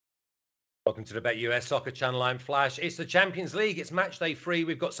Welcome to the Bet US Soccer Channel. I'm Flash. It's the Champions League. It's match day 3.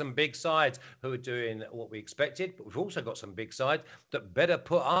 We've got some big sides who are doing what we expected, but we've also got some big sides that better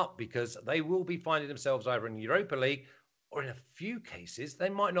put up because they will be finding themselves either in the Europa League or in a few cases, they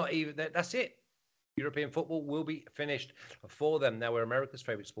might not even, that's it. European football will be finished for them. Now, we're America's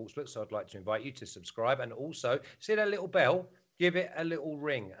favourite sportsbook, so I'd like to invite you to subscribe and also see that little bell. Give it a little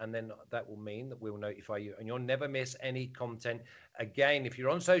ring, and then that will mean that we'll notify you, and you'll never miss any content again. If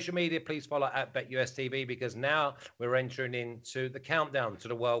you're on social media, please follow at BetUSTV because now we're entering into the countdown to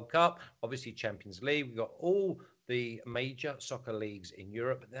the World Cup. Obviously, Champions League. We've got all the major soccer leagues in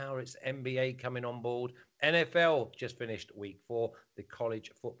Europe. Now it's NBA coming on board. NFL just finished week 4, the college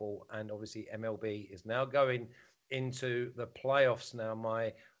football, and obviously MLB is now going into the playoffs. Now,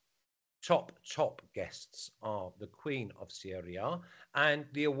 my top guests are the Queen of Serie A and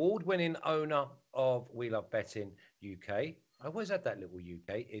the award-winning owner of We Love Betting UK. I always had that little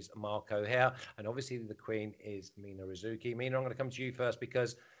UK is Mark O'Hare, and obviously the Queen is Mina Rizuki. Mina, I'm going to come to you first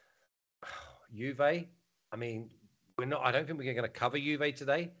because Juve. I mean, we're not. I don't think we're going to cover Juve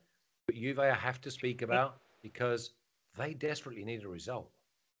today, but Juve I have to speak about because they desperately need a result.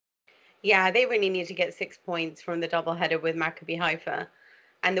 Yeah, they really need to get 6 points from the doubleheader with Maccabi Haifa.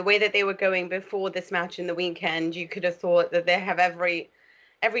 And the way that they were going before this match in the weekend, you could have thought that they have every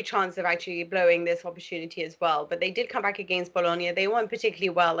chance of actually blowing this opportunity as well. But they did come back against Bologna. They weren't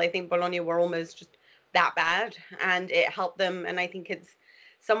particularly well. I think Bologna were almost just that bad, and it helped them. And I think it's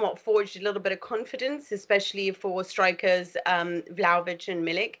somewhat forged a little bit of confidence, especially for strikers Vlahovic and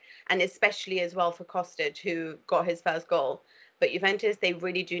Milik, and especially as well for Kostic, who got his first goal. But Juventus, they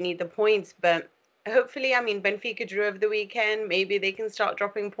really do need the points. But hopefully, I mean, Benfica drew over the weekend. Maybe they can start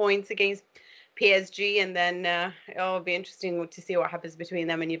dropping points against PSG, and then it'll be interesting to see what happens between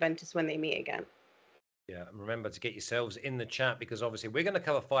them and Juventus when they meet again. Yeah, and remember to get yourselves in the chat because obviously we're going to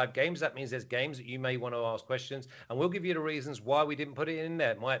cover 5 games. That means there's games that you may want to ask questions, and we'll give you the reasons why we didn't put it in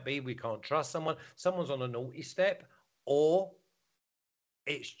there. It might be we can't trust someone's on a naughty step, or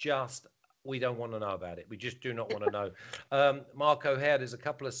it's just we don't want to know about it. We just do not want to know. Mark O'Hare, there's a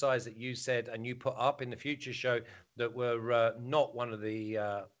couple of sides that you said and you put up in the future show that were not one of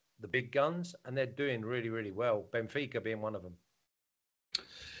the big guns, and they're doing really, really well. Benfica being one of them.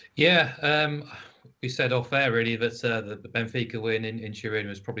 Yeah, we said off air really that the Benfica win in Turin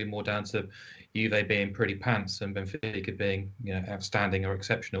was probably more down to Juve being pretty pants and Benfica being outstanding or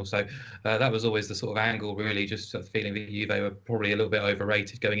exceptional. So that was always the sort of angle really, just feeling that Juve were probably a little bit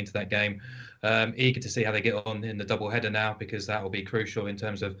overrated going into that game. Eager to see how they get on in the double header now because that will be crucial in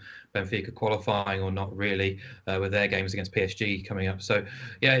terms of Benfica qualifying or not really with their games against PSG coming up. So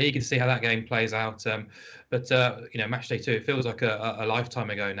yeah, eager to see how that game plays out. But match day 2, it feels like a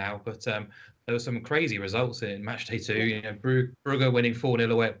lifetime ago now, but there were some crazy results in match day 2. Brugge winning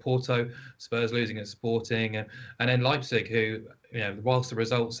 4-0 away at Porto, Spurs losing at Sporting, and then Leipzig, who, whilst the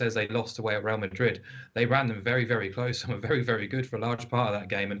result says they lost away at Real Madrid, they ran them very, very close and were very, very good for a large part of that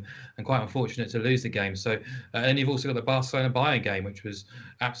game, and quite unfortunate to lose the game. So, and you've also got the Barcelona-Bayern game, which was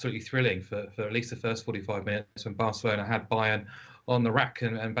absolutely thrilling for at least the first 45 minutes when Barcelona had Bayern on the rack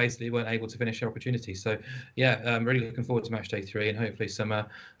and basically weren't able to finish their opportunity. So yeah, I'm really looking forward to match day 3 and hopefully some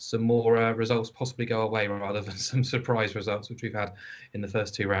more results possibly go away rather than some surprise results which we've had in the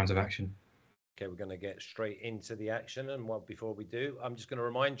first 2 rounds of action. Okay, we're going to get straight into the action, and before we do, I'm just going to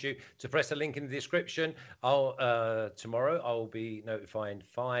remind you to press the link in the description. Tomorrow I'll be notifying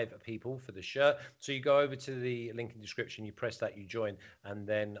 5 people for the shirt. So you go over to the link in the description, you press that, you join, and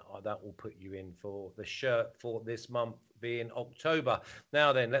then that will put you in for the shirt for this month being October.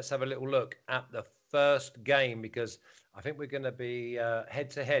 Now then, let's have a little look at the first game because I think we're going to be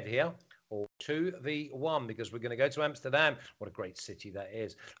head to head here. Or 2v1 because we're going to go to Amsterdam. What a great city that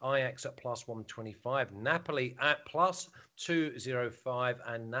is. Ajax at +125, Napoli at +205,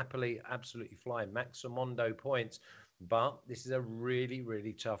 and Napoli absolutely flying. Maximondo points. But this is a really,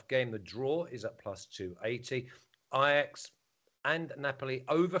 really tough game. The draw is at +280. Ajax and Napoli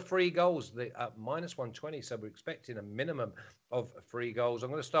over 3 goals at -120. So we're expecting a minimum of 3 goals. I'm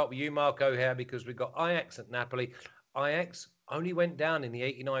going to start with you, Mark O'Hare, because we've got Ajax at Napoli. Ajax only went down in the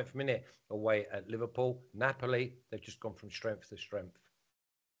 89th minute away at Liverpool. Napoli, they've just gone from strength to strength.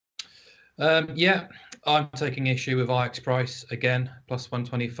 Yeah, I'm taking issue with Ajax price again,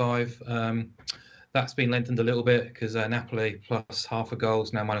 +125. That's been lengthened a little bit because Napoli plus half a goal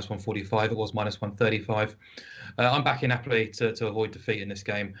is now -145. It was -135. I'm backing Napoli to avoid defeat in this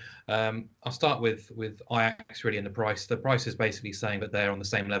game. I'll start with Ajax really in the price. The price is basically saying that they're on the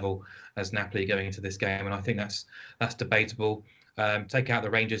same level as Napoli going into this game, and I think that's debatable. Take out the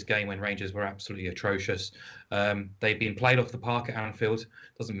Rangers game when Rangers were absolutely atrocious. They've been played off the park at Anfield.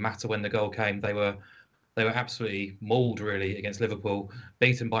 Doesn't matter when the goal came. They were absolutely mauled, really, against Liverpool,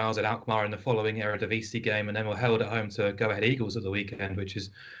 beaten by AZ Alkmaar in the following Eredivisie game, and then were held at home to Go Ahead Eagles at the weekend, which is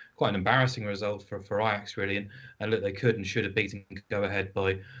quite an embarrassing result for Ajax, really. And look, they could and should have beaten Go Ahead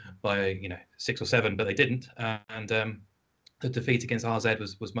by 6 or 7, but they didn't. And the defeat against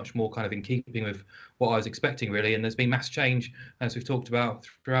RZ was much more kind of in keeping with what I was expecting, really. And there's been mass change, as we've talked about,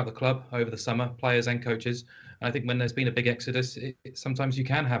 throughout the club over the summer, players and coaches. And I think when there's been a big exodus, sometimes you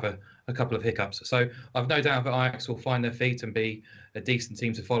can have a couple of hiccups. So I've no doubt that Ajax will find their feet and be a decent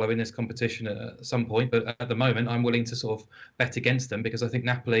team to follow in this competition at some point. But at the moment, I'm willing to sort of bet against them, because I think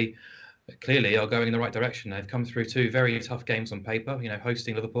Napoli clearly are going in the right direction. They've come through 2 very tough games on paper,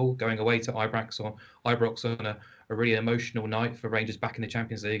 hosting Liverpool, going away to Ibrox on a really emotional night for Rangers back in the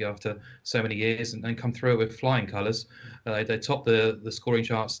Champions League after so many years, and then come through it with flying colours. They top the scoring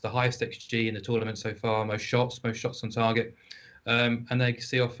charts, the highest XG in the tournament so far, most shots on target. And they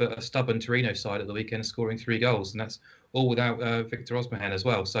see off a stubborn Torino side at the weekend, scoring 3 goals, and that's all without Victor Osimhen as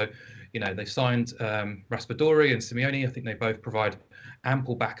well. So, they've signed Raspadori and Simeone. I think they both provide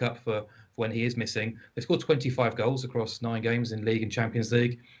ample backup for when he is missing. They've scored 25 goals across 9 games in League and Champions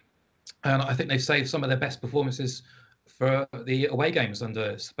League. And I think they've saved some of their best performances for the away games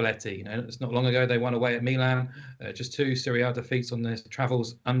under Spalletti. It's not long ago they won away at Milan, just 2 Serie A defeats on their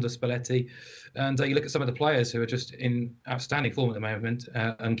travels under Spalletti. And you look at some of the players who are just in outstanding form at the moment.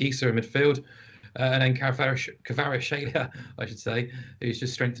 Anguissa in midfield, and then Kvaratskhelia, I should say, who's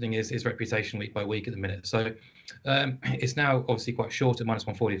just strengthening his reputation week by week at the minute. So it's now obviously quite short at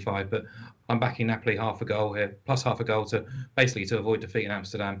 -145, but I'm backing Napoli half a goal here, plus half a goal to avoid defeat in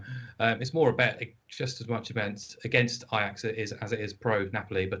Amsterdam. It's more a bet, just as much a bet against Ajax as it is pro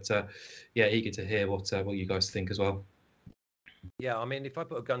Napoli. But eager to hear what you guys think as well. Yeah, I mean, if I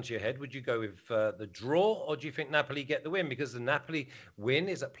put a gun to your head, would you go with the draw, or do you think Napoli get the win? Because the Napoli win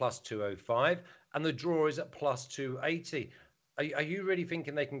is at +205 and the draw is at +280. Are you really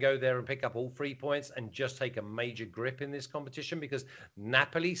thinking they can go there and pick up all 3 points and just take a major grip in this competition? Because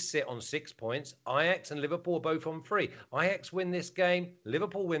Napoli sit on 6 points. Ajax and Liverpool are both on 3. Ajax win this game.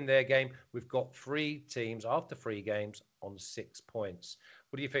 Liverpool win their game. We've got 3 teams after 3 games on 6 points.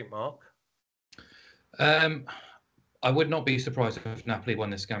 What do you think, Mark? I would not be surprised if Napoli won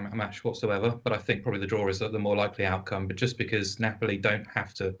this match whatsoever, but I think probably the draw is the more likely outcome. But just because Napoli don't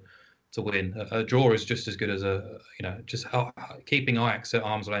have to win, a draw is just as good as just keeping Ajax at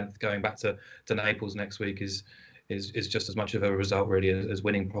arm's length going back to Naples next week is just as much of a result really as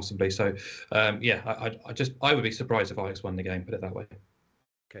winning possibly. So I would be surprised if Ajax won the game, put it that way.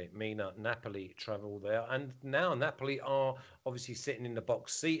 Okay, Mina, Napoli travel there, and now Napoli are obviously sitting in the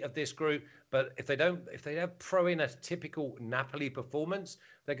box seat of this group. But if they don't throw in a typical Napoli performance,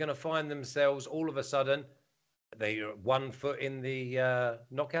 they're going to find themselves all of a sudden they're 1 foot in the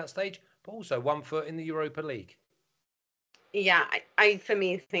knockout stage, but also 1 foot in the Europa League. Yeah, I for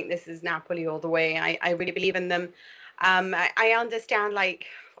me think this is Napoli all the way. I really believe in them. I understand, like,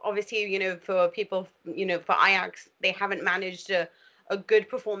 obviously, for people, for Ajax, they haven't managed a good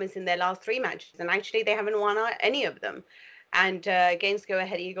performance in their last 3 matches, and actually they haven't won any of them. And against Go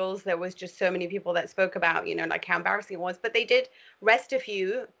Ahead Eagles, there was just so many people that spoke about, like how embarrassing it was. But they did rest a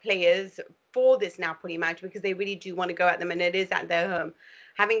few players for this Napoli match because they really do want to go at them, and it is at their home.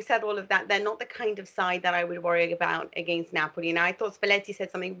 Having said all of that, they're not the kind of side that I would worry about against Napoli. And I thought Spalletti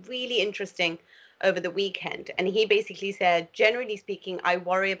said something really interesting over the weekend. And he basically said, generally speaking, I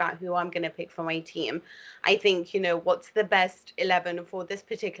worry about who I'm going to pick for my team. I think, what's the best 11 for this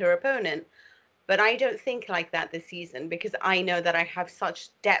particular opponent. But I don't think like that this season, because I know that I have such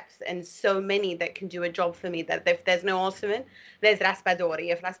depth and so many that can do a job for me, that if there's no Osimhen, there's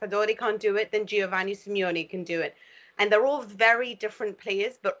Raspadori. If Raspadori can't do it, then Giovanni Simeone can do it. And they're all very different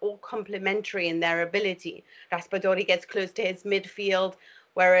players, but all complementary in their ability. Raspadori gets close to his midfield,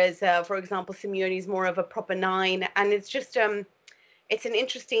 whereas, for example, Simeone is more of a proper 9. And it's just, it's an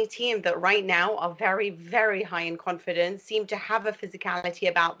interesting team that right now are very, very high in confidence, seem to have a physicality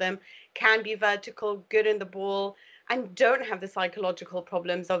about them, can be vertical, good in the ball, and don't have the psychological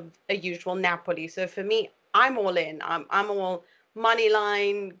problems of a usual Napoli. So for me, I'm all in. I'm all money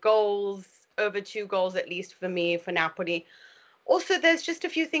line, goals, over 2 goals at least for me, for Napoli. Also, there's just a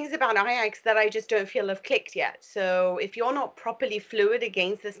few things about Ajax that I just don't feel have clicked yet. So if you're not properly fluid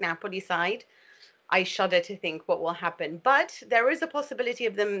against this Napoli side, I shudder to think what will happen. But there is a possibility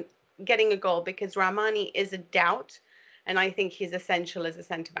of them getting a goal because Ramani is a doubt, and I think he's essential as a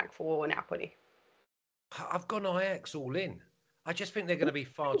centre-back for Napoli. I've gone Ajax all in. I just think they're going to be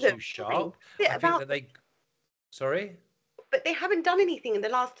far too sharp. I think that they... Sorry? but they haven't done anything in the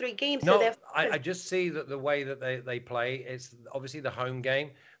last 3 games. So No, they're I just see that the way that they play, it's obviously the home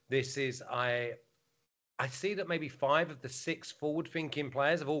game. This is I see that maybe 5 of the 6 forward-thinking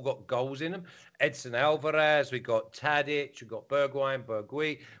players have all got goals in them. Edson Alvarez, we've got Tadic, we've got Bergwijn,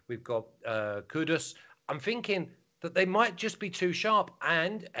 Bergui, we've got Kudus. I'm thinking that they might just be too sharp.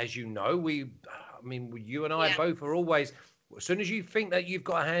 And as you know, you and I both are always, as soon as you think that you've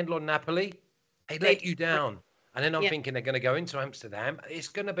got a handle on Napoli, they let you down. And then I'm thinking they're going to go into Amsterdam. It's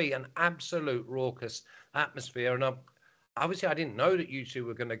going to be an absolute raucous atmosphere. And obviously, I didn't know that you two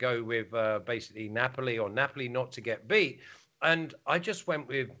were going to go with basically Napoli or Napoli not to get beat. And I just went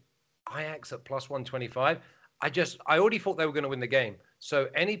with Ajax at plus 125. I already thought they were going to win the game. So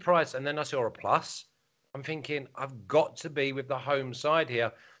any price, and then I saw a plus. I'm thinking I've got to be with the home side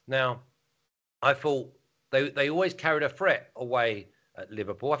here. Now, I thought they always carried a threat away at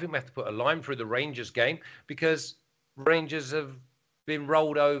Liverpool. I think we have to put a line through the Rangers game because Rangers have been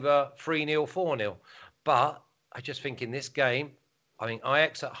rolled over 3-0, 4-0. But I just think in this game, I think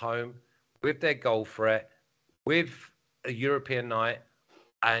Ajax at home with their goal threat, with a European night,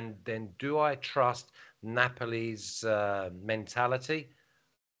 and then do I trust Napoli's mentality?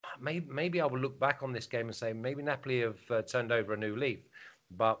 Maybe I will look back on this game and say maybe Napoli have turned over a new leaf.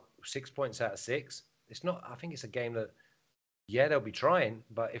 But 6 points out of 6, it's not. I think it's a game that, they'll be trying,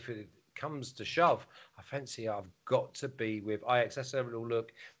 but if it comes to shove, I fancy I've got to be with Ajax. Let's have a little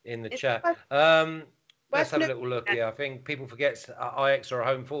look in the chat. Let's have a little look. Yeah, I think people forget Ajax are a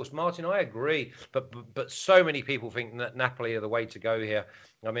home force. Martin, I agree, but so many people think that Napoli are the way to go here.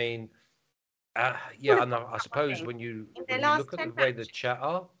 I mean, and I suppose when you look at the way the chat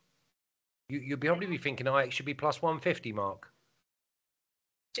are, you'd probably be thinking Ajax should be plus 150, Mark.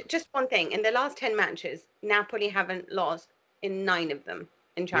 Just one thing. In the last 10 matches, Napoli haven't lost in 9 of them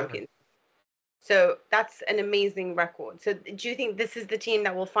in Champions. Yeah. So that's an amazing record. So do you think this is the team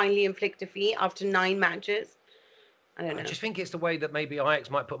that will finally inflict defeat after 9 matches? I don't know. I just think it's the way that maybe Ajax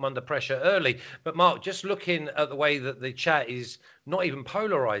might put them under pressure early. But Mark, just looking at the way that the chat is not even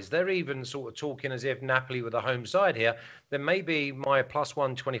polarised, they're even sort of talking as if Napoli were the home side here. Then maybe my plus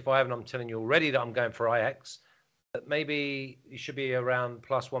 125, and I'm telling you already that I'm going for Ajax, that maybe it should be around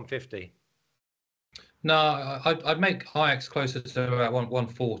plus 150. No, I'd make Ajax closer to about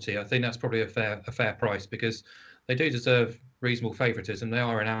 140. I think that's probably a fair price because they do deserve reasonable favouritism. They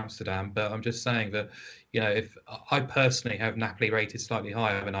are in Amsterdam, but I'm just saying that, if I personally have Napoli rated slightly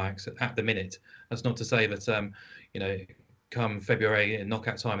higher than Ajax at the minute, that's not to say that, come February in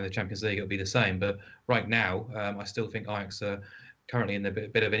knockout time in the Champions League, it'll be the same. But right now, I still think Ajax are currently in a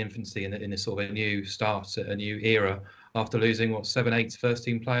bit of an infancy in this sort of a new start, a new era after losing 7-8 first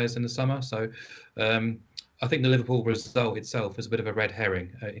team players in the summer. So I think the Liverpool result itself is a bit of a red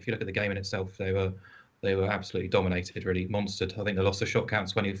herring. If you look at the game in itself, they were absolutely dominated, really monstered. I think they lost the shot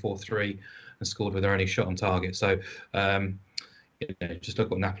count 24-3 and scored with their only shot on target. So just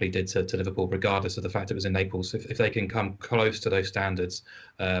look what Napoli did to Liverpool, regardless of the fact it was in Naples. If they can come close to those standards,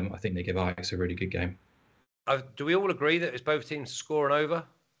 I think they give Ajax a really good game. Do we all agree that it's both teams scoring over?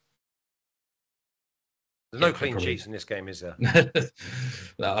 There's no clean sheets in this game, is there?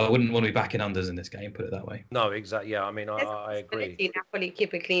 I wouldn't want to be backing unders in this game, put it that way. No, exactly. Yeah, I mean, I agree. Napoli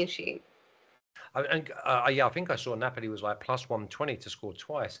keep a clean sheet. I think I saw Napoli was like plus 120 to score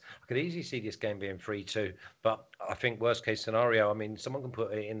twice. I could easily see this game being 3-2, but I think worst case scenario, I mean, someone can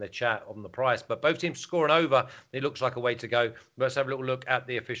put it in the chat on the price, but both teams scoring over, it looks like a way to go. Let's have a little look at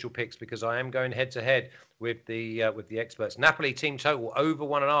the official picks because I am going head to head with the experts. Napoli team total over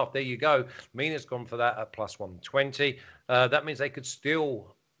 1.5. There you go. Mina's gone for that at plus 120. That means they could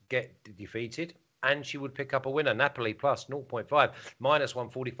still get defeated. And she would pick up a winner. Napoli plus 0.5, minus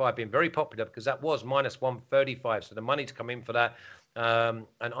 145, being very popular because that was minus 135. So the money to come in for that. And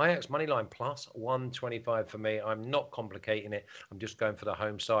Ajax moneyline plus 125 for me. I'm not complicating it. I'm just going for the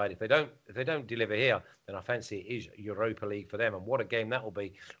home side. If they don't deliver here, then I fancy it is Europa League for them. And what a game that will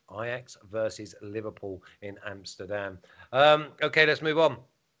be. Ajax versus Liverpool in Amsterdam. Okay, let's move on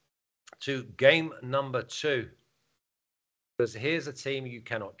to game number 2. Because here's a team you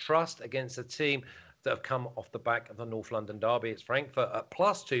cannot trust against a team that have come off the back of the North London derby. It's Frankfurt at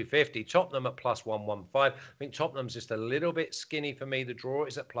plus 250, Tottenham at plus 115. I think Tottenham's just a little bit skinny for me. The draw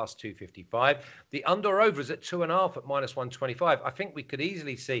is at plus 255. The under over is at 2.5 at minus 125. I think we could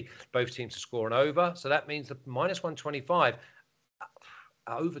easily see both teams to score an over. So that means the minus 125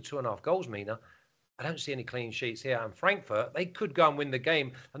 over 2.5 goals, Mina. I don't see any clean sheets here. And Frankfurt, they could go and win the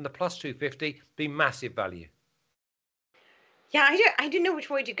game. And the plus 250 be massive value. Yeah, I don't know which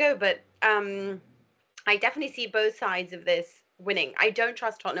way to go, but I definitely see both sides of this winning. I don't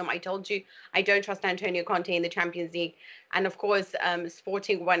trust Tottenham. I told you I don't trust Antonio Conte in the Champions League. And of course,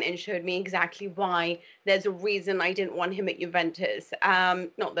 Sporting went and showed me exactly why. There's a reason I didn't want him at Juventus.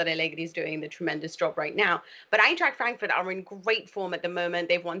 Not that Allegri's doing the tremendous job right now, but Eintracht Frankfurt are in great form at the moment.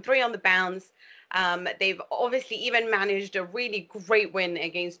 They've won 3 on the bounce. They've obviously even managed a really great win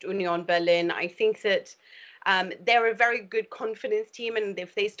against Union Berlin. I think that they're a very good confidence team, and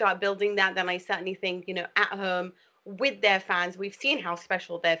if they start building that, then I certainly think, at home with their fans, we've seen how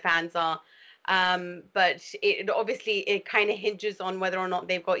special their fans are. But it kind of hinges on whether or not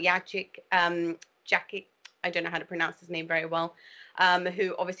they've got Jackie, I don't know how to pronounce his name very well,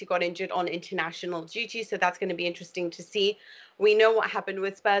 who obviously got injured on international duty. So that's going to be interesting to see. We know what happened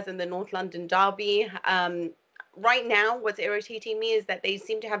with Spurs in the North London derby. Right now, what's irritating me is that they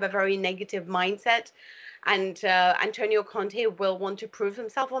seem to have a very negative mindset. And Antonio Conte will want to prove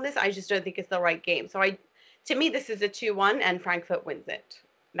himself on this. I just don't think it's the right game. So to me, this is a 2-1 and Frankfurt wins it.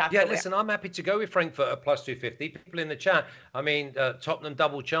 Listen, I'm happy to go with Frankfurt at plus 250. People in the chat, I mean, Tottenham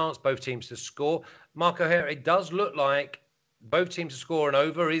double chance, both teams to score. Marco here, it does look like both teams to score and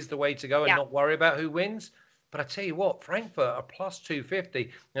over is the way to go and not worry about who wins. But I tell you what, Frankfurt are plus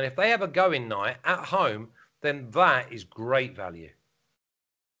 250. And if they have a going night at home, then that is great value.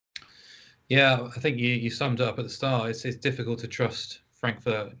 Yeah, I think you summed it up at the start. It's difficult to trust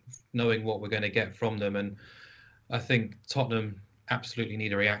Frankfurt, knowing what we're going to get from them. And I think Tottenham absolutely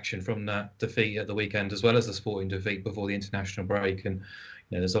need a reaction from that defeat at the weekend, as well as the Sporting defeat before the international break. And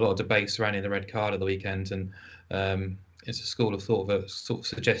there's a lot of debate surrounding the red card at the weekend. And it's a school of thought that sort of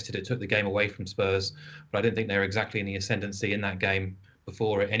suggested it took the game away from Spurs. But I didn't think they were exactly in the ascendancy in that game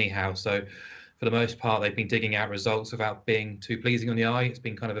before it anyhow. So for the most part, they've been digging out results without being too pleasing on the eye. It's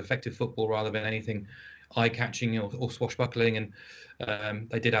been kind of effective football rather than anything eye-catching or swashbuckling. And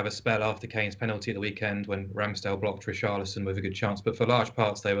they did have a spell after Kane's penalty at the weekend when Ramsdale blocked Richarlison with a good chance. But for large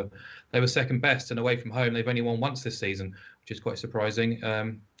parts, they were second best. And away from home, they've only won once this season, which is quite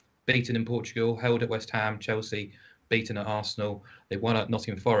surprising. Beaten in Portugal, held at West Ham, Chelsea, beaten at Arsenal. They won at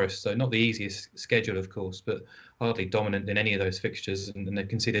Nottingham Forest. So not the easiest schedule, of course, but hardly dominant in any of those fixtures. And they've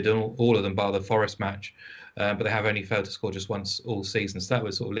conceded all of them bar the Forest match. But they have only failed to score just once all season. So that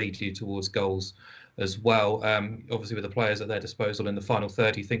would sort of lead you towards goals as well. Obviously, with the players at their disposal in the final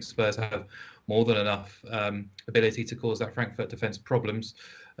third, you think Spurs have more than enough ability to cause that Frankfurt defence problems.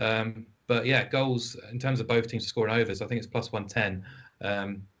 But yeah, goals in terms of both teams scoring overs, I think it's plus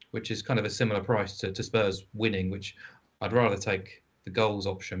 110, which is kind of a similar price to Spurs winning, which I'd rather take the goals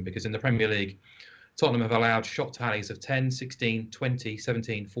option, because in the Premier League, Tottenham have allowed shot tallies of 10, 16, 20,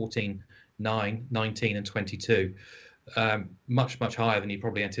 17, 14, 9, 19 and 22. Much higher than you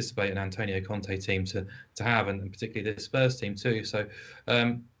probably anticipate an Antonio Conte team to have, and particularly the Spurs team too. So,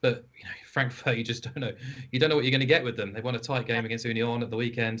 but Frankfurt, you just don't know. You don't know what you're going to get with them. They won a tight game against Union at the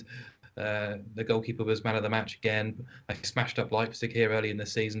weekend. The goalkeeper was man of the match again. They smashed up Leipzig here early in the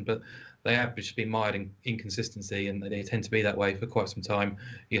season, but they have just been mired in inconsistency, and they tend to be that way for quite some time.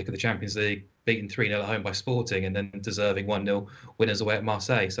 You look at the Champions League, beaten 3-0 at home by Sporting, and then deserving 1-0 winners away at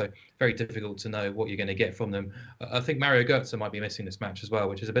Marseille. So very difficult to know what you're going to get from them. I think Mario Götze might be missing this match as well,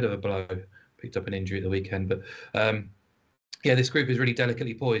 which is a bit of a blow. Picked up an injury at the weekend, but yeah, this group is really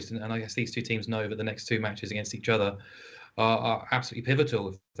delicately poised, and I guess these two teams know that the next two matches against each other are absolutely pivotal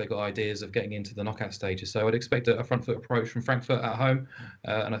if they've got ideas of getting into the knockout stages. So I'd expect a front foot approach from Frankfurt at home,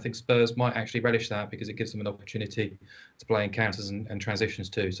 and I think Spurs might actually relish that because it gives them an opportunity to play in counters and transitions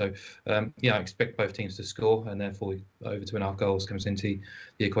too. So yeah, I expect both teams to score, and therefore over 2.5 goals comes into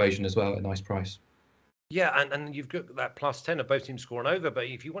the equation as well at a nice price. Yeah, and you've got that plus 10 of both teams scoring over. But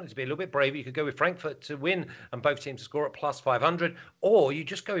if you wanted to be a little bit braver, you could go with Frankfurt to win and both teams to score at plus 500. Or you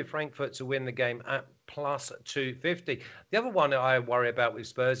just go with Frankfurt to win the game at plus 250. The other one I worry about with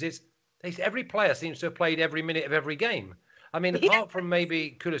Spurs is every player seems to have played every minute of every game. I mean, apart from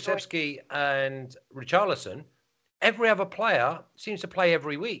maybe Kulusevski and Richarlison, every other player seems to play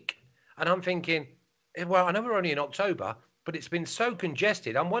every week. And I'm thinking, well, I know we're only in October, but it's been so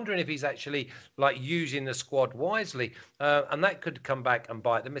congested. I'm wondering if he's actually using the squad wisely. And that could come back and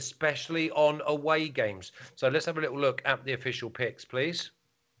bite them, especially on away games. So let's have a little look at the official picks, please.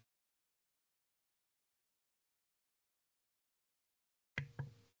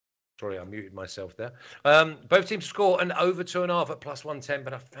 Sorry, I muted myself there. Both teams score and over 2.5 at plus 110,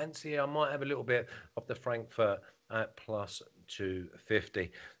 but I fancy I might have a little bit of the Frankfurt at plus 250.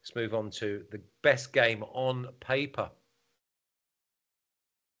 Let's move on to the best game on paper.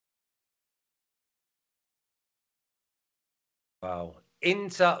 Wow.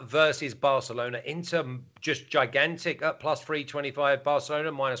 Inter versus Barcelona. Inter just gigantic at plus 325.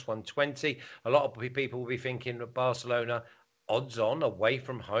 Barcelona minus 120. A lot of people will be thinking that Barcelona odds on away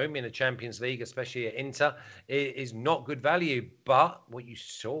from home in a Champions League, especially at Inter, is not good value. But what you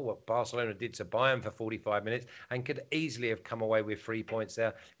saw, what Barcelona did to Bayern for 45 minutes, and could easily have come away with 3 points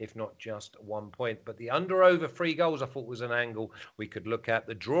there, if not just 1 point. But the under-over 3 goals, I thought was an angle we could look at.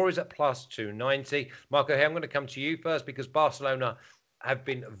 The draw is at plus 290. Marco, here I'm going to come to you first because Barcelona have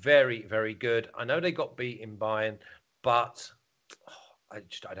been very, very good. I know they got beat in Bayern, but I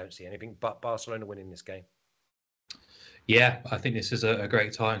don't see anything but Barcelona winning this game. Yeah, I think this is a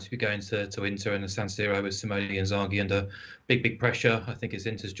great time to be going to Inter and the San Siro with Simone Inzaghi under big pressure. I think it's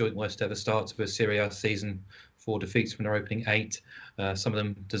Inter's joint worst ever start to a Serie A season, 4 defeats from their opening 8. Some of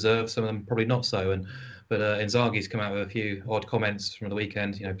them deserved, some of them probably not so. But Inzaghi's come out with a few odd comments from the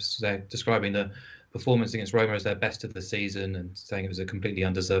weekend, describing the performance against Roma as their best of the season and saying it was a completely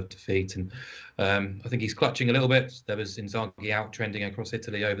undeserved defeat. And I think he's clutching a little bit. There was Inzaghi out trending across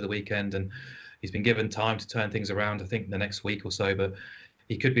Italy over the weekend, and he's been given time to turn things around, I think, the next week or so. But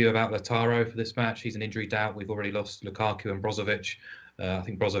he could be without Lautaro for this match. He's an injury doubt. We've already lost Lukaku and Brozovic. I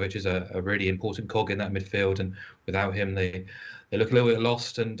think Brozovic is a really important cog in that midfield, and without him, they look a little bit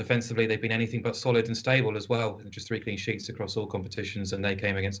lost. And defensively, they've been anything but solid and stable as well. Just 3 clean sheets across all competitions, and they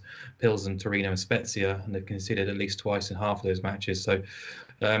came against Pilsen, Torino, and Spezia, and they've conceded at least twice in half of those matches. So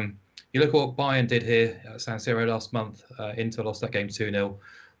you look at what Bayern did here at San Siro last month. Inter lost that game 2-0.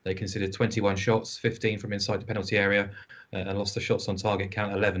 They considered 21 shots, 15 from inside the penalty area, and lost the shots on target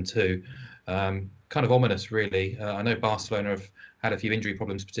count 11-2. Kind of ominous, really. I know Barcelona have had a few injury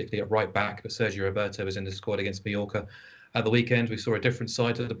problems, particularly at right back, but Sergio Roberto was in the squad against Mallorca. At the weekend, we saw a different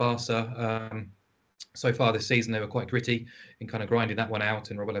side of the Barca. So far this season, they were quite gritty in kind of grinding that one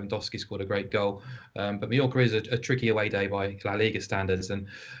out, and Robert Lewandowski scored a great goal. But Mallorca is a tricky away day by La Liga standards, and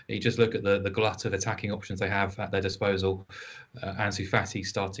you just look at the glut of attacking options they have at their disposal. Ansu Fati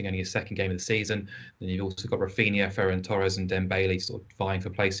starting only his 2nd game of the season. Then you've also got Rafinha, Ferran Torres, and Dembele sort of vying for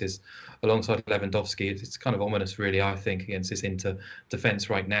places alongside Lewandowski. It's kind of ominous, really, I think, against this Inter defence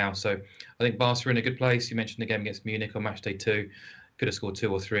right now. So I think Barca are in a good place. You mentioned the game against Munich on Matchday 2. Could have scored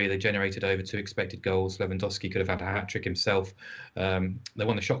 2 or 3. They generated over 2 expected goals. Lewandowski could have had a hat-trick himself. They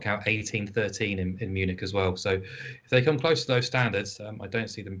won the shot count 18-13 in Munich as well. So if they come close to those standards, I don't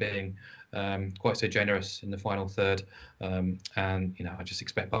see them being quite so generous in the final third. And I just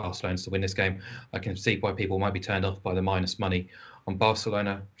expect Barcelona to win this game. I can see why people might be turned off by the minus money on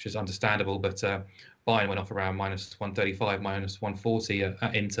Barcelona, which is understandable, but Bayern went off around minus 135, minus 140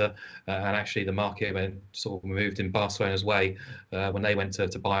 at Inter, and actually the market went sort of moved in Barcelona's way when they went to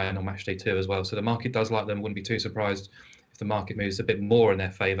Bayern on Matchday 2 as well. So the market does like them. Wouldn't be too surprised if the market moves a bit more in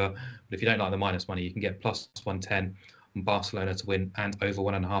their favour. But if you don't like the minus money, you can get plus 110 on Barcelona to win and over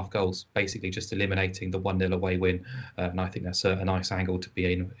 1.5 goals, basically just eliminating the 1-0 away win. And I think that's a nice angle to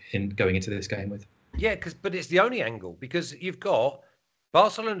be in going into this game with. Yeah, but it's the only angle because you've got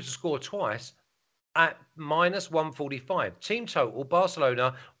Barcelona to score twice at minus 145. Team total,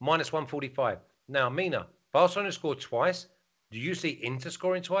 Barcelona, minus 145. Now, Mina, Barcelona scored twice. Do you see Inter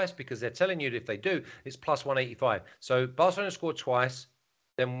scoring twice? Because they're telling you that if they do, it's plus 185. So Barcelona scored twice,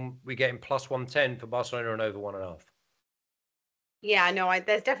 then we're getting plus 110 for Barcelona and over 1.5. Yeah, no,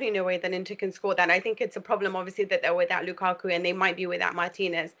 there's definitely no way that Inter can score that. I think it's a problem, obviously, that they're without Lukaku and they might be without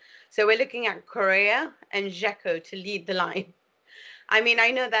Martinez. So we're looking at Correa and Dzeko to lead the line. I mean,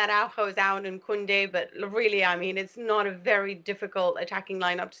 I know that Araujo's out and Koundé, but really, I mean, it's not a very difficult attacking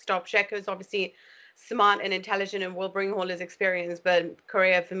lineup to stop. Dzeko's obviously smart and intelligent and will bring all his experience, but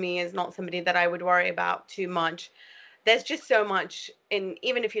Correa, for me, is not somebody that I would worry about too much. There's just so much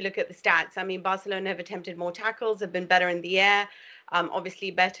even if you look at the stats. I mean, Barcelona have attempted more tackles, have been better in the air,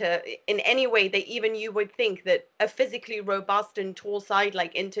 obviously better in any way that even you would think that a physically robust and tall side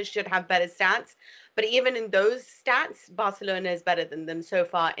like Inter should have better stats. But even in those stats, Barcelona is better than them so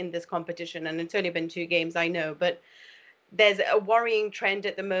far in this competition. And it's only been 2 games, I know. But there's a worrying trend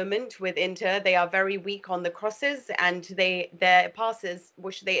at the moment with Inter. They are very weak on the crosses, and their passes,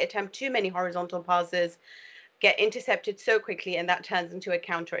 which they attempt too many horizontal passes, get intercepted so quickly, and that turns into a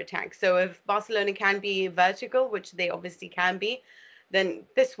counter-attack. So if Barcelona can be vertical, which they obviously can be, then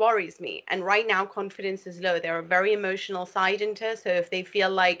this worries me. And right now, confidence is low. They're a very emotional side, Inter. So if they feel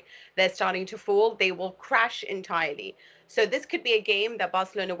like they're starting to fall, they will crash entirely. So this could be a game that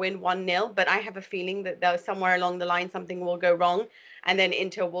Barcelona win 1-0, but I have a feeling that somewhere along the line, something will go wrong, and then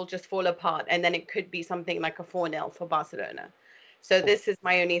Inter will just fall apart. And then it could be something like a 4-0 for Barcelona. So this is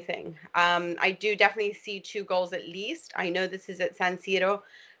my only thing. I do definitely see 2 goals at least. I know this is at San Siro,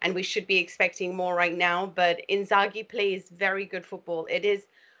 and we should be expecting more right now, but Inzaghi plays very good football.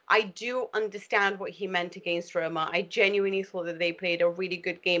 I do understand what he meant against Roma. I genuinely thought that they played a really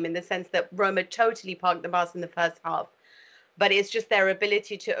good game in the sense that Roma totally parked the bus in the first half. but it's just their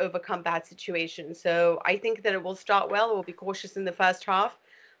ability to overcome bad situations. So I think that it will start well. We'll be cautious in the first half,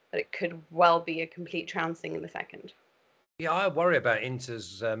 but it could well be a complete trouncing in the second. Yeah, I worry about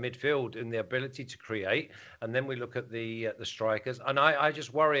Inter's midfield and the ability to create, and then we look at the strikers, and I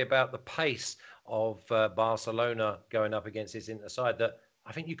just worry about the pace of Barcelona going up against this Inter side. That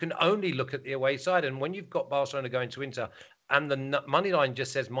I think you can only look at the away side, and when you've got Barcelona going to Inter, and the money line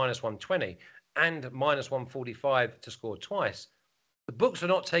just says -120 and -145 to score twice, the books are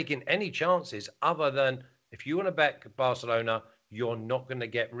not taking any chances other than if you want to back Barcelona, you're not going to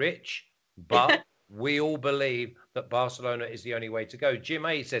get rich, but we all believe that Barcelona is the only way to go. Jim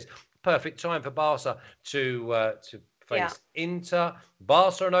A says, perfect time for Barca to face Inter.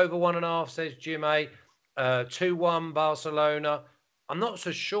 Barca and over 1.5, says Jim A. 2-1 Barcelona. I'm not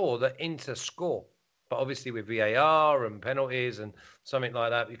so sure that Inter score, but obviously with VAR and penalties and something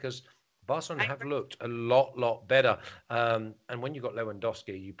like that, because Barcelona have looked a lot better. And when you've got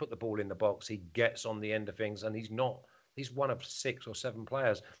Lewandowski, you put the ball in the box, he gets on the end of things, and he's one of 6 or 7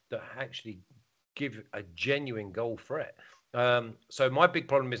 players that actually give a genuine goal threat. So my big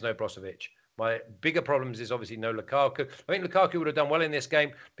problem is no Brozovic. My bigger problems is obviously no Lukaku. I think Lukaku would have done well in this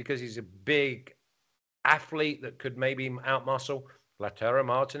game because he's a big athlete that could maybe outmuscle. Lautaro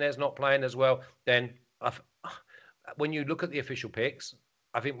Martinez not playing as well. Then when you look at the official picks,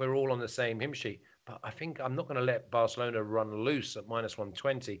 I think we're all on the same hymn sheet. But I think I'm not going to let Barcelona run loose at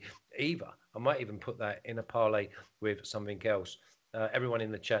 -120 either. I might even put that in a parlay with something else. Everyone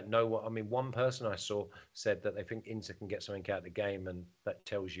in the chat know what I mean. One person I saw said that they think Inter can get something out of the game, and that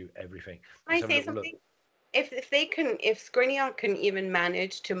tells you everything. I say something. If Skriniar can even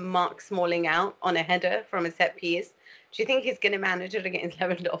manage to mark Smalling out on a header from a set piece, do you think he's going to manage it against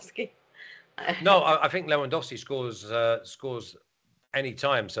Lewandowski? No, I think Lewandowski scores any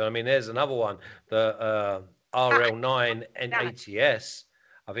time. So I mean, there's another one, the RL9 and ATS.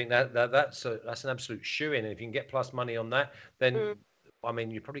 I think that's an absolute shoe-in. And if you can get plus money on that, then I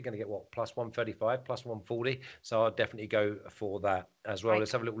mean, you're probably going to get what, plus 135, plus 140. So I'll definitely go for that as well.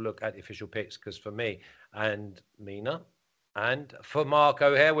 Let's have a little look at the official picks, because for me and Mina and for Mark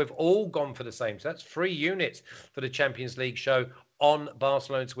O'Hare, we've all gone for the same. So that's 3 units for the Champions League show on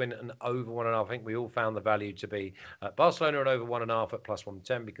Barcelona to win and over 1.5. I think we all found the value to be Barcelona and over 1.5 at plus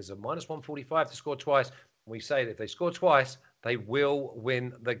 110 because of -145 to score twice. We say that if they score twice, they will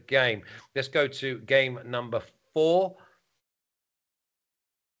win the game. Let's go to game number 4.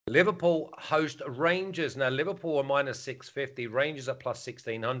 Liverpool host Rangers. Now, Liverpool are -650. Rangers are plus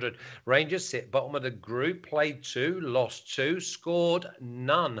 1,600. Rangers sit bottom of the group, played 2, lost 2, scored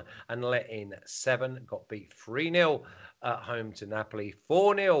none, and let in 7. Got beat 3-0 at home to Napoli,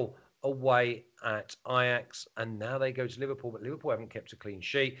 4-0 away at Ajax, and now they go to Liverpool, but Liverpool haven't kept a clean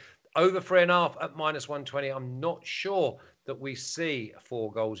sheet. Over 3.5 at -120. I'm not sure that we see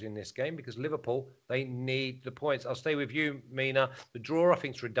 4 goals in this game because Liverpool, they need the points. I'll stay with you, Mina. The draw, I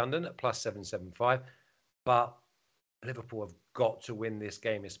think, is redundant at plus 775, but Liverpool have got to win this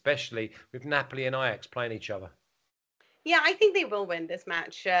game, especially with Napoli and Ajax playing each other. Yeah, I think they will win this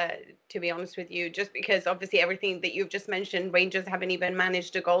match, to be honest with you, just because obviously everything that you've just mentioned, Rangers haven't even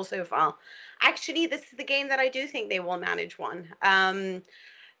managed a goal so far. Actually, this is the game that I do think they will manage one.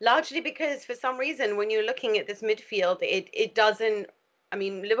 Largely because for some reason, when you're looking at this midfield, it doesn't, I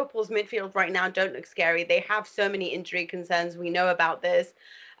mean, Liverpool's midfield right now don't look scary. They have so many injury concerns. We know about this.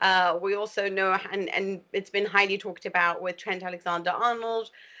 We also know, and it's been highly talked about with Trent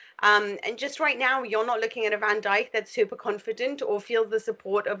Alexander-Arnold. And just right now, you're not looking at a Van Dijk that's super confident or feels the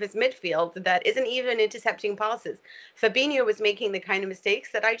support of his midfield that isn't even intercepting passes. Fabinho was making the kind of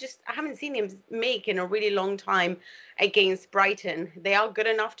mistakes that I haven't seen him make in a really long time against Brighton. They are good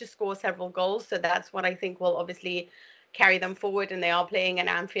enough to score several goals, so that's what I think will obviously carry them forward, and they are playing in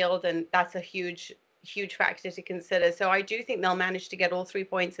Anfield, and that's a huge factor to consider. So I do think they'll manage to get all 3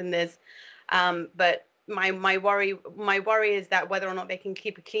 points in this, but my worry is that whether or not they can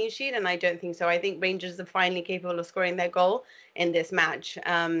keep a clean sheet, and I don't think so. I think Rangers are finally capable of scoring their goal in this match.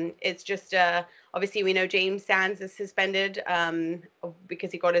 It's just obviously we know James Sands is suspended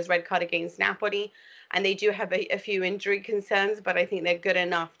because he got his red card against Napoli, and they do have a few injury concerns, but I think they're good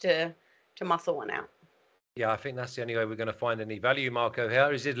enough to muscle one out. Yeah, I think that's the only way we're going to find any value, Marco.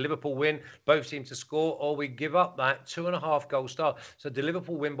 Here is it Liverpool win, both teams to score, or we give up that 2.5 goal start. So the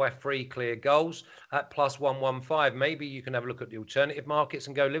Liverpool win by 3 clear goals at plus 115. Maybe you can have a look at the alternative markets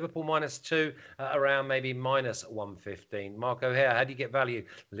and go Liverpool -2 around maybe -115. Marco, here, how do you get value?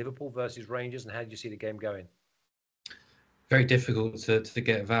 Liverpool versus Rangers, and how do you see the game going? Very difficult to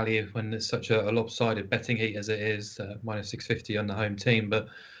get value when it's such a lopsided betting heat as it is, -650 on the home team. But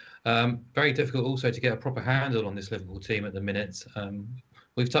Very difficult also to get a proper handle on this Liverpool team at the minute.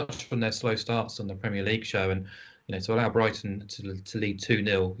 We've touched on their slow starts on the Premier League show, and to allow Brighton to lead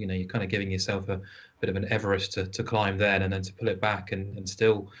 2-0, you're kind of giving yourself a bit of an Everest to climb then, and then to pull it back and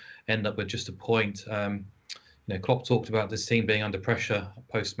still end up with just a point. Klopp talked about this team being under pressure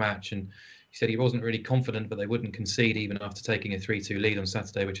post-match, and he said he wasn't really confident, but they wouldn't concede even after taking a 3-2 lead on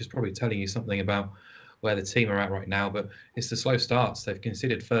Saturday, which is probably telling you something about where the team are at right now. But it's the slow starts. They've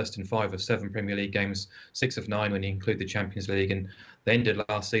conceded first in 5 of 7 Premier League games, 6 of 9 when you include the Champions League, and they ended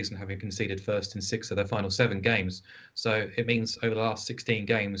last season having conceded first in 6 of their final 7 games. So it means over the last 16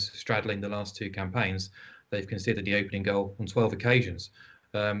 games, straddling the last 2 campaigns, they've conceded the opening goal on 12 occasions,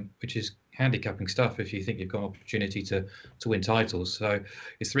 which is handicapping stuff if you think you've got an opportunity to win titles. So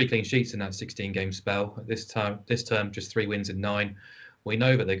it's 3 clean sheets in that 16-game spell. This term, just 3 wins in 9. We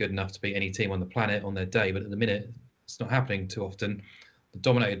know that they're good enough to beat any team on the planet on their day, but at the minute, it's not happening too often. They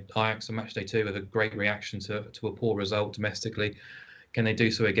dominated Ajax on Matchday 2 with a great reaction to a poor result domestically. Can they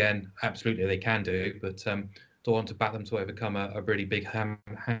do so again? Absolutely, they can do, but do I want to back them to overcome a really big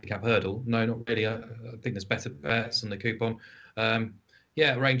handicap hurdle? No, not really. I think there's better bets on the coupon.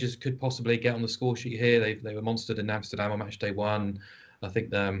 Rangers could possibly get on the score sheet here. They were monstered in Amsterdam on Matchday 1. I think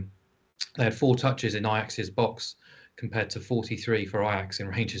they had 4 touches in Ajax's box compared to 43 for Ajax in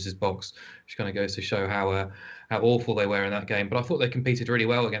Rangers' box, which kind of goes to show how awful they were in that game. But I thought they competed really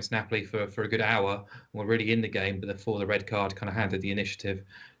well against Napoli for a good hour and were really in the game, but before the red card kind of handed the initiative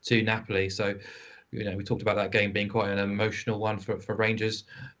to Napoli. So, we talked about that game being quite an emotional one for Rangers.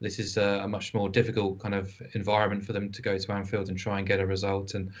 This is a much more difficult kind of environment for them to go to Anfield and try and get a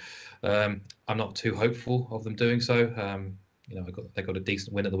result. And I'm not too hopeful of them doing so. They got a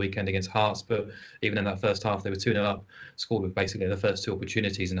decent win at the weekend against Hearts, but even in that first half, they were 2-0 up, scored with basically the first 2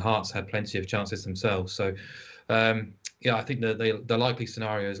 opportunities, and Hearts had plenty of chances themselves. So, I think the likely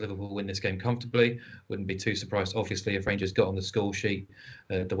scenario is Liverpool win this game comfortably. Wouldn't be too surprised, obviously, if Rangers got on the score sheet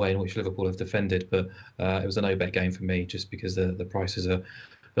the way in which Liverpool have defended. But it was a no-bet game for me, just because the prices are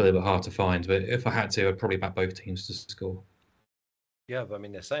a little bit hard to find. But if I had to, I'd probably back both teams to score. Yeah, but I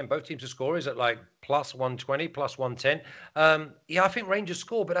mean, they're saying both teams to score is at like plus 120, plus 110. I think Rangers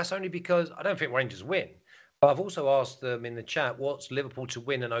score, but that's only because I don't think Rangers win. But I've also asked them in the chat, what's Liverpool to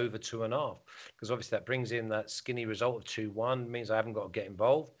win and over 2.5? Because obviously that brings in that skinny result of 2-1, means I haven't got to get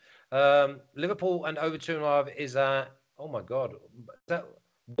involved. Liverpool and over 2.5 is at, oh my God, is that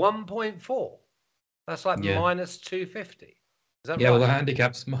 1.4? That's like minus 250. Is that right? Well, the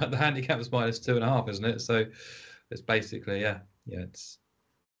handicap's minus 2.5, isn't it? So it's basically, it's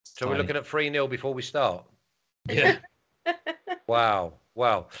so tiny. We're looking at 3-0 before we start. Yeah. Wow.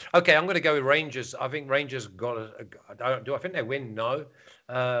 Okay, I'm going to go with Rangers. I think Rangers do I think they win? No.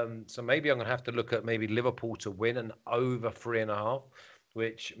 So maybe I'm going to have to look at maybe Liverpool to win and over 3.5,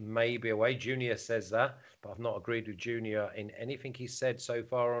 which may be away. Junior says that, but I've not agreed with Junior in anything he said so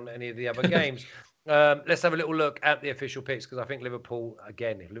far on any of the other games. Let's have a little look at the official picks, because I think Liverpool,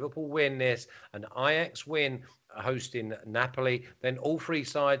 again, if Liverpool win this and Ajax win hosting Napoli, then all 3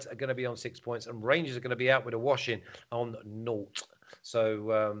 sides are going to be on 6 points and Rangers are going to be out with a washing on 0.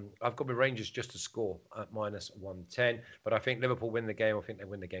 So I've got my Rangers just to score at minus 110, but I think Liverpool win the game. I think they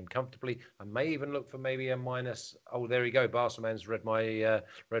win the game comfortably. I may even look for maybe a minus. Oh, there you go. Barcelon's read my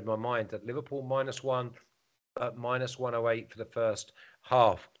mind. That Liverpool -1 at minus 108 for the first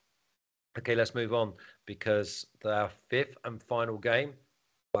half. Okay, let's move on, because the 5th and final game.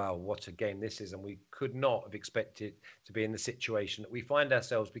 Wow, what a game this is. And we could not have expected to be in the situation that we find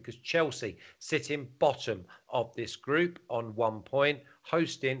ourselves, because Chelsea sitting bottom of this group on 1 point,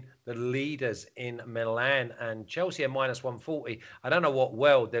 hosting the leaders in Milan, and Chelsea are minus 140. I don't know what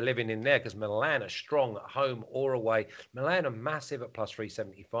world they're living in there, because Milan are strong at home or away. Milan are massive at plus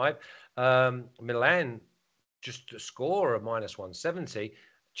 375. Milan just to score a minus 170.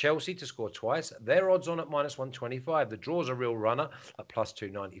 Chelsea to score twice. Their odds on at minus 125. The draw's a real runner at plus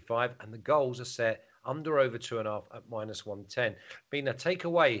 295. And the goals are set under over 2.5 at minus 110. Bina, take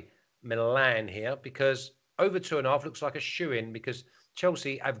away Milan here, because over 2.5 looks like a shoe-in, because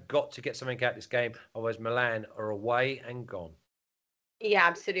Chelsea have got to get something out of this game. Otherwise, Milan are away and gone. Yeah,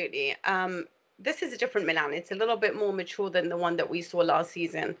 absolutely. This is a different Milan. It's a little bit more mature than the one that we saw last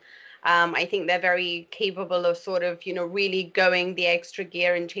season. I think they're very capable of sort of, really going the extra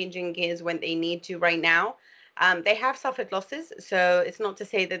gear and changing gears when they need to right now. They have suffered losses, so it's not to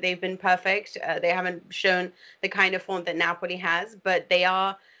say that they've been perfect. They haven't shown the kind of form that Napoli has, but they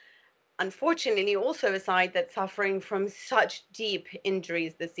are, unfortunately, also a side that's suffering from such deep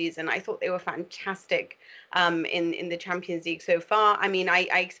injuries this season. I thought they were fantastic in the Champions League so far. I mean, I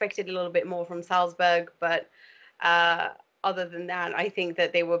expected a little bit more from Salzburg, but other than that, I think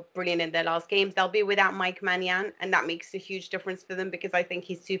that they were brilliant in their last games. They'll be without Mike Maignan, and that makes a huge difference for them because I think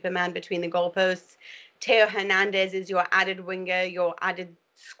he's Superman between the goalposts. Teo Hernandez is your added winger, your added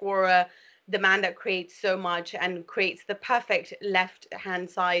scorer, the man that creates so much and creates the perfect left-hand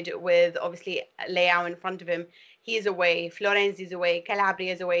side with obviously Leao in front of him. He is away, Florenzi's away,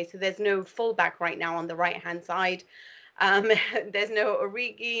 Calabria is away, so there's no fullback right now on the right-hand side. There's no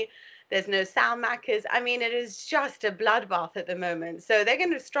Origi. There's no Salmakers. I mean, it is just a bloodbath at the moment. So they're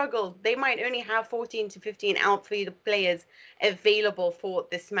going to struggle. They might only have 14 to 15 outfield players available for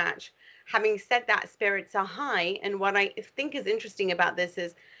this match. Having said that, spirits are high. And what I think is interesting about this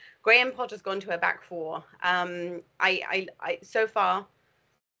is Graham Potter's gone to a back four. So far,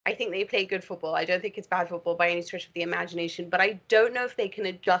 I think they play good football. I don't think it's bad football by any stretch of the imagination. But I don't know if they can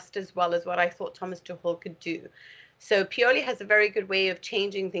adjust as well as what I thought Thomas Tuchel could do. So Pioli has a very good way of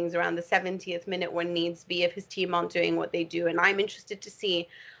changing things around the 70th minute when needs be if his team aren't doing what they do. And I'm interested to see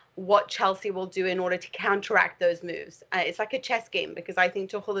what Chelsea will do in order to counteract those moves. It's like a chess game because I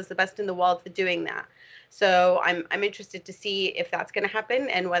think Tuchel is the best in the world for doing that. So I'm interested to see if that's going to happen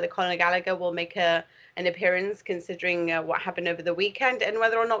and whether Conor Gallagher will make an appearance considering what happened over the weekend and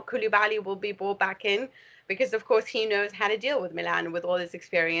whether or not Koulibaly will be brought back in because, of course, he knows how to deal with Milan with all his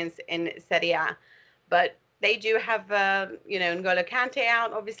experience in Serie A. But they do have, N'Golo Kante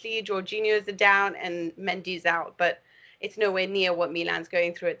out, obviously, Jorginho's down, and Mendy's out. But it's nowhere near what Milan's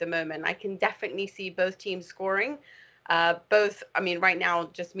going through at the moment. I can definitely see both teams scoring. Right now,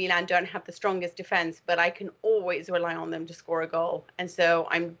 just Milan don't have the strongest defense, but I can always rely on them to score a goal. And so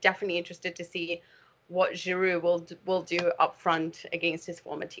I'm definitely interested to see what Giroud will do up front against his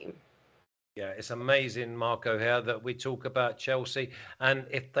former team. Yeah, it's amazing, Marco, here that we talk about Chelsea. And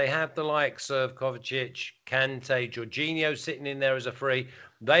if they have the likes of Kovacic, Kante, Jorginho sitting in there as a free,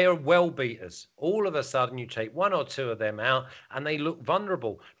 they are well beaters. All of a sudden, you take one or two of them out and they look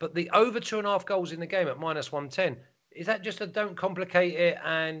vulnerable. But the over 2.5 goals in the game at -110, is that just a don't complicate it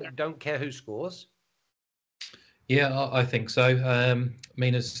and don't care who scores? Yeah, I think so.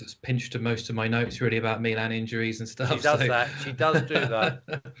 Mina's pinched most of my notes really about Milan injuries and stuff. She does that. She does do that.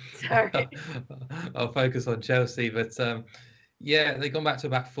 Sorry. I'll focus on Chelsea, but they've gone back to a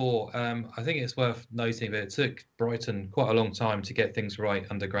back four. I think it's worth noting that it took Brighton quite a long time to get things right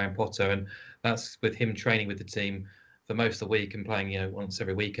under Graham Potter, and that's with him training with the team for most of the week and playing, once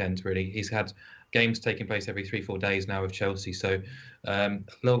every weekend. Really, he's had games taking place every 3-4 days now with Chelsea, so a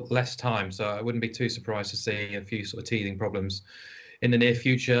little less time. So I wouldn't be too surprised to see a few sort of teething problems in the near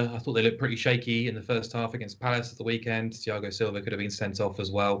future. I thought they looked pretty shaky in the first half against Palace at the weekend. Thiago Silva could have been sent off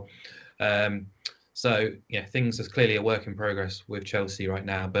as well. Things are clearly a work in progress with Chelsea right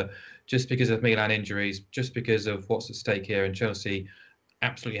now. But just because of Milan injuries, just because of what's at stake here, and Chelsea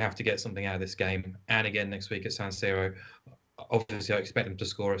absolutely have to get something out of this game. And again next week at San Siro. Obviously, I expect them to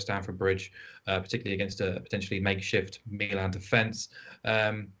score at Stamford Bridge, particularly against a potentially makeshift Milan defence.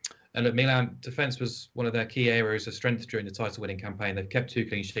 And look, Milan defence was one of their key areas of strength during the title-winning campaign. They've kept 2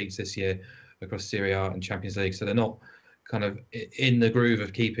 clean sheets this year across Serie A and Champions League, so they're not kind of in the groove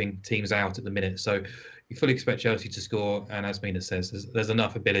of keeping teams out at the minute. So you fully expect Chelsea to score, and as Mina says, there's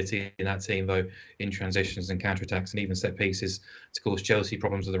enough ability in that team, though, in transitions and counter-attacks and even set pieces to cause Chelsea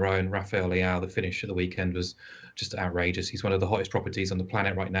problems of their own. Rafael Leao, the finish at the weekend was just outrageous. He's one of the hottest properties on the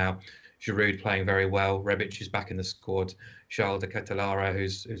planet right now. Giroud playing very well. Rebic is back in the squad. Charles de Ketelaere,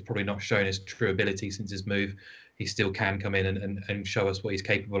 who's probably not shown his true ability since his move, he still can come in and show us what he's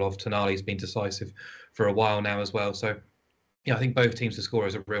capable of. Tonali's been decisive for a while now as well. So I think both teams to score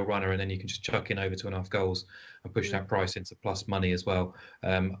as a real runner, and then you can just chuck in over 2.5 goals and push that price into plus money as well.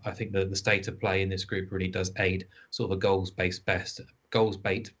 I think that the state of play in this group really does aid sort of a goals-based bet,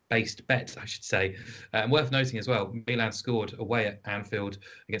 I should say. And worth noting as well, Milan scored away at Anfield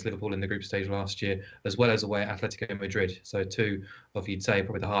against Liverpool in the group stage last year, as well as away at Atletico Madrid. So 2 of, you'd say,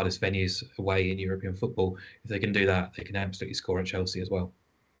 probably the hardest venues away in European football. If they can do that, they can absolutely score at Chelsea as well.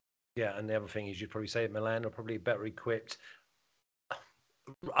 Yeah, and the other thing is, you'd probably say that Milan are probably better equipped.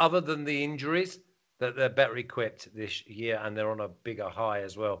 Other than the injuries, that they're better equipped this year and they're on a bigger high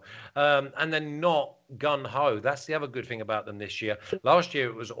as well. And they're not gun-ho. That's the other good thing about them this year. Last year,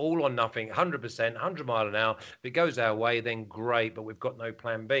 it was all or nothing, 100%, 100 mile an hour. If it goes our way, then great, but we've got no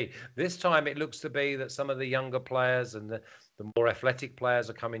plan B. This time, it looks to be that some of the younger players and the more athletic players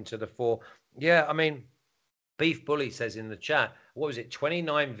are coming to the fore. Yeah, I mean, Beef Bully says in the chat,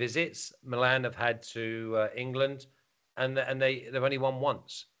 29 visits Milan have had to England, and they've only won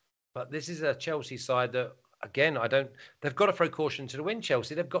once. But this is a Chelsea side that, again, they've got to throw caution to the wind,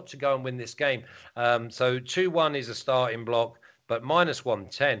 Chelsea. They've got to go and win this game. So 2-1 is a starting block, but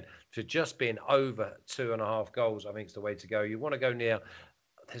 -110. to just being over 2.5 goals, I think is the way to go. You want to go near.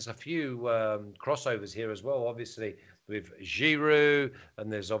 There's a few crossovers here as well, obviously, with Giroud,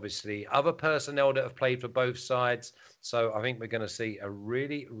 and there's obviously other personnel that have played for both sides. So I think we're going to see a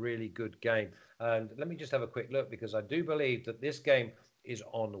really, really good game. And let me just have a quick look, because I do believe that this game is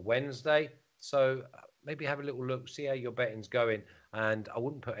on Wednesday. So maybe have a little look, see how your betting's going. And I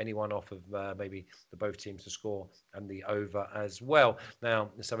wouldn't put anyone off of maybe the both teams to score and the over as well. Now,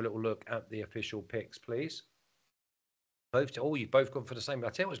 let's have a little look at the official picks, please. You've both gone for the same. I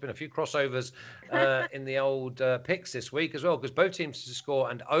tell you what, there's been a few crossovers in the old picks this week as well, because both teams to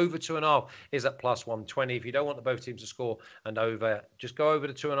score and over 2.5 is at +120. If you don't want the both teams to score and over, just go over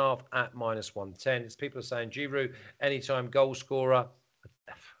to 2.5 at -110. It's people are saying Giroud, anytime goal scorer.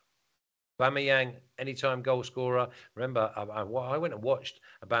 Aubameyang, anytime goal scorer. Remember, I went and watched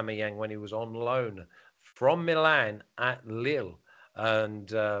Aubameyang when he was on loan from Milan at Lille. And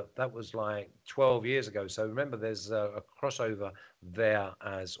that was like 12 years ago. So remember, there's a crossover there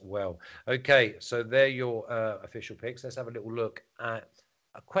as well. Okay, so they're your official picks. Let's have a little look at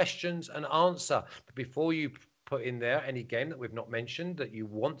questions and answer. But before you put in there any game that we've not mentioned that you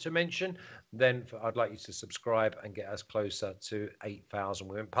want to mention, then I'd like you to subscribe and get us closer to 8,000.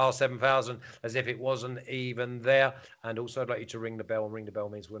 We went past 7,000 as if it wasn't even there. And also I'd like you to ring the bell, and ring the bell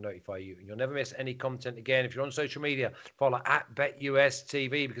means we'll notify you. And you'll never miss any content again. If you're on social media, follow at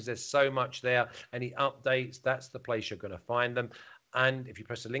BetUSTV, because there's so much there. Any updates, that's the place you're going to find them. And if you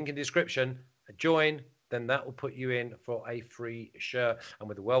press the link in the description, join, then that will put you in for a free shirt. And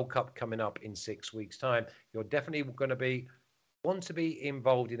with the World Cup coming up in 6 weeks' time, you're definitely going to want to be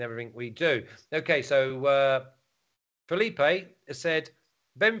involved in everything we do. Okay, so Felipe has said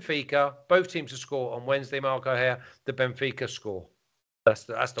Benfica, both teams to score on Wednesday. Mark O'Hare, the Benfica score. That's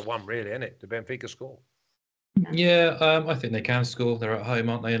the one, really, isn't it? The Benfica score. Yeah, I think they can score. They're at home,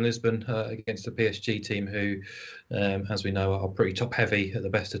 aren't they, in Lisbon, against the PSG team who, as we know, are pretty top-heavy at the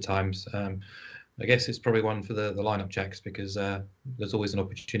best of times. I guess it's probably one for the lineup checks, because there's always an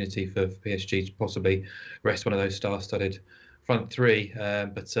opportunity for PSG to possibly rest one of those star-studded front three.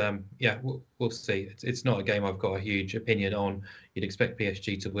 But yeah, we'll see. It's not a game I've got a huge opinion on. You'd expect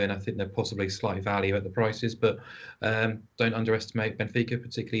PSG to win. I think they're possibly slight value at the prices, but don't underestimate Benfica,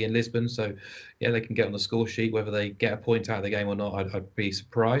 particularly in Lisbon. So yeah, they can get on the score sheet. Whether they get a point out of the game or not, I'd be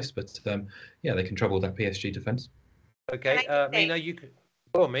surprised. But yeah, they can trouble that PSG defence. Okay, Mina, you could.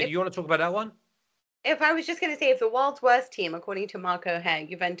 Go on, Mina. You want to talk about that one? If I was just going to say, if the world's worst team, according to Mark O'Hare,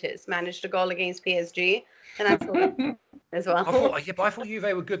 Juventus, managed a goal against PSG, then I thought as well. I thought Juve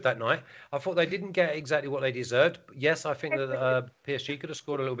were good that night. I thought they didn't get exactly what they deserved. Yes, I think that PSG could have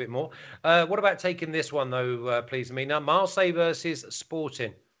scored a little bit more. What about taking this one, though, please, Mina? Marseille versus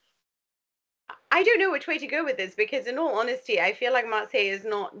Sporting. I don't know which way to go with this, because in all honesty, I feel like Marseille is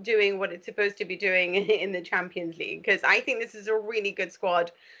not doing what it's supposed to be doing in the Champions League, because I think this is a really good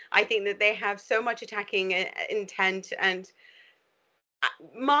squad. I think that they have so much attacking intent, and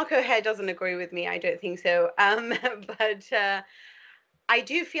Mark O'Hare doesn't agree with me. I don't think so. But I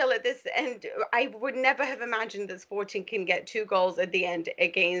do feel at this end, I would never have imagined that Sporting can get 2 goals at the end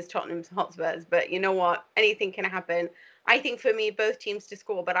against Tottenham Hotspurs. But you know what? Anything can happen. I think for me, both teams to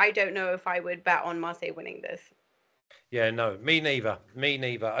score, but I don't know if I would bet on Marseille winning this. Yeah, no, me neither. Me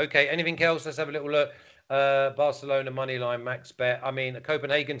neither. Okay, anything else? Let's have a little look. Barcelona moneyline max bet. I mean,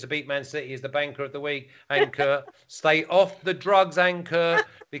 Copenhagen to beat Man City is the banker of the week. Anchor, stay off the drugs, Anchor,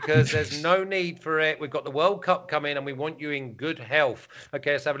 because there's no need for it. We've got the World Cup coming, and we want you in good health.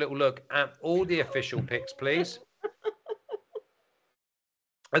 Okay, let's have a little look at all the official picks, please.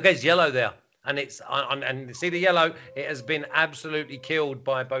 Okay, it's yellow there. And it's and see the yellow, it has been absolutely killed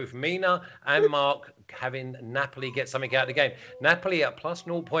by both Mina and Mark having Napoli get something out of the game. Napoli at plus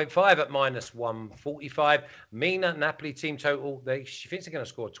 0.5 at minus 145. Mina, Napoli team total, she thinks they're going to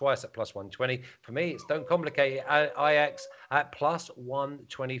score twice at plus 120. For me, it's don't complicate it. Ajax at plus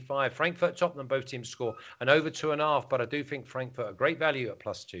 125. Frankfurt, Tottenham, both teams score an over 2.5, but I do think Frankfurt a great value at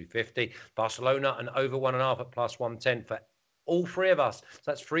plus 250. Barcelona an over 1.5 at plus 110 for all three of us. So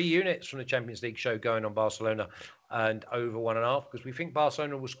that's 3 units from the Champions League show going on Barcelona and over 1.5, because we think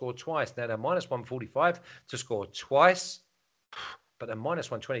Barcelona will score twice. Now they're minus 145 to score twice, but they're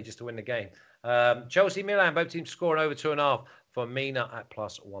minus 120 just to win the game. Chelsea, Milan, both teams score an over 2.5 for Mina at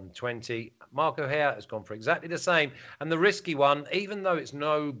plus 120. Mark O'Hare has gone for exactly the same. And the risky one, even though it's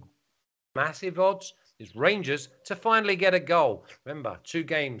no massive odds, is Rangers to finally get a goal. Remember, 2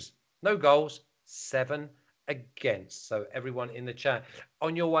 games, no goals, 7 against. So everyone in the chat,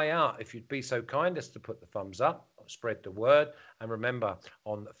 on your way out, if you'd be so kind as to put the thumbs up spread the word. And remember,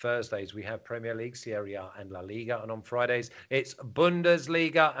 on Thursdays we have Premier League, Serie A and La Liga, and on Fridays it's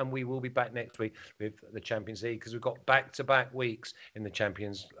Bundesliga, and we will be back next week with the Champions League, because we've got back-to-back weeks in the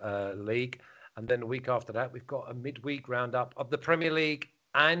Champions League, and then the week after that we've got a midweek roundup of the Premier League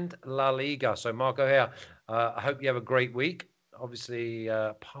and La Liga. So Marco here, I hope you have a great week. Obviously,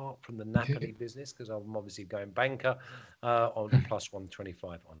 apart from the Napoli business, because I'm obviously going banker on plus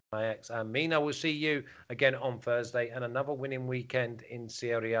 125 on Ajax. And Mina, will see you again on Thursday, and another winning weekend in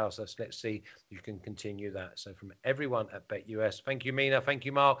Serie A. So let's see if you can continue that. So from everyone at BetUS, thank you, Mina. Thank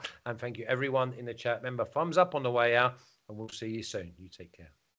you, Mark. And thank you, everyone in the chat. Remember, thumbs up on the way out, and we'll see you soon. You take care.